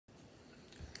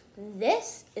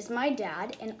this is my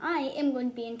dad, and I am going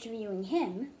to be interviewing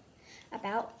him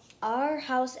about our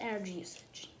house energy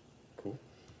usage. Cool.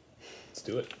 Let's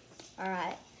do it. All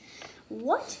right.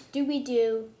 What do we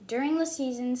do during the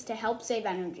seasons to help save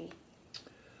energy?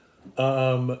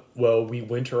 Well, we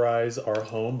winterize our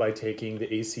home by taking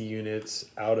the AC units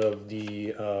out of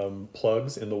the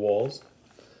plugs in the walls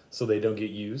so they don't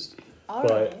get used.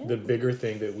 But the bigger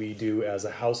thing that we do as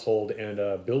a household and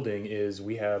a building is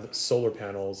we have solar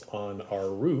panels on our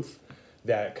roof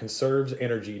that conserves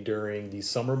energy during the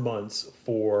summer months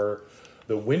for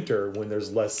the winter when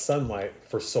there's less sunlight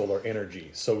for solar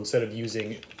energy. So instead of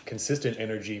using consistent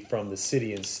energy from the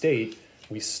city and state,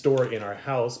 we store it in our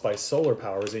house by solar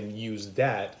powers and use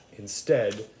that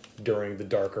instead during the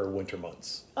darker winter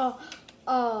months. Oh,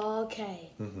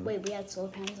 okay. Wait, we had solar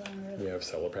panels on our roof? We have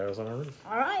solar panels on our roof.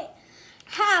 All right.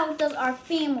 How does our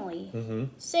family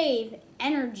save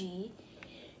energy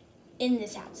in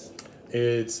this house?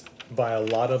 It's by a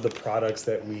lot of the products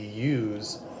that we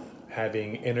use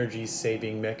having energy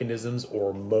saving mechanisms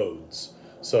or modes.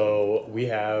 So we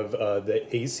have the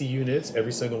AC units.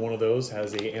 Every single one of those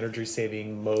has a energy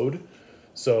saving mode.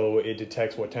 So it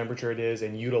detects what temperature it is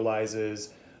and utilizes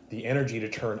the energy to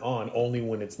turn on only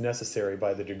when it's necessary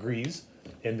by the degrees.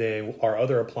 And then our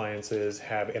other appliances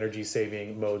have energy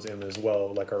saving modes in them as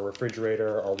well, like our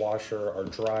refrigerator, our washer, our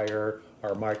dryer,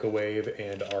 our microwave,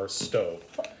 and our stove.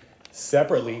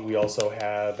 Separately, we also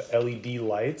have LED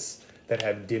lights that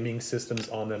have dimming systems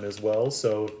on them as well.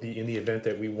 So in the event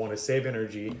that we want to save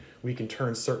energy, we can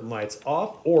turn certain lights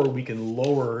off or we can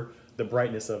lower the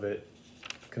brightness of it,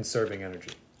 conserving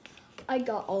energy. I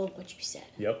got all of what you said.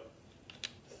 Yep.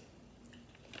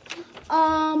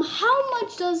 How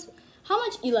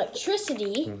much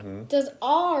electricity does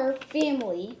our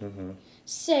family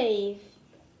save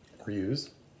Or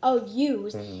use?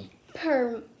 use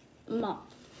per month?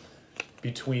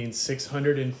 Between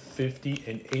 650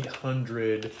 and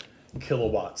 800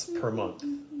 kilowatts per month.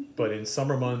 But in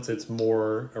summer months, it's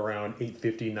more around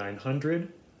 850,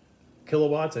 900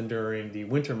 kilowatts. And during the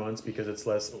winter months, because it's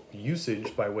less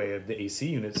usage by way of the AC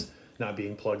units not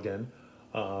being plugged in,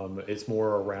 it's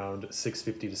more around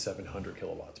 650 to 700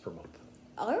 kilowatts per month.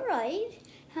 All right.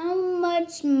 How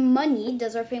much money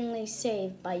does our family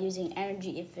save by using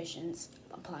energy efficient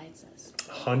appliances?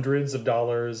 Hundreds of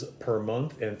dollars per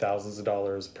month and thousands of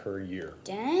dollars per year.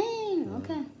 Dang.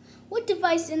 Okay. What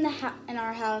device in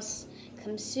our house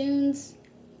consumes?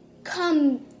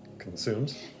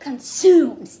 Consumes.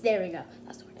 There we go.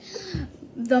 That's the word.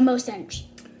 The most energy.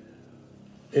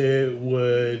 It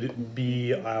would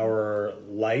be our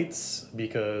lights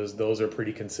because those are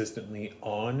pretty consistently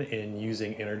on and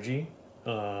using energy.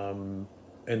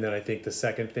 And then I think the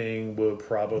second thing would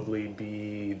probably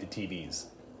be the TVs.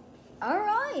 All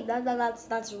right,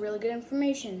 that's really good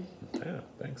information. Yeah,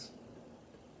 thanks.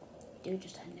 Do you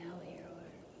just end now here?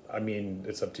 Or? I mean,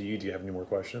 it's up to you. Do you have any more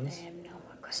questions? I have no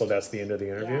more questions. So that's the end of the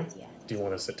interview? Yeah. Do you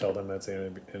want to tell them that's the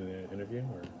end of the interview?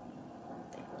 Or?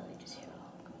 They really just hear the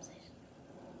whole conversation.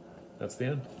 That's the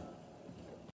end.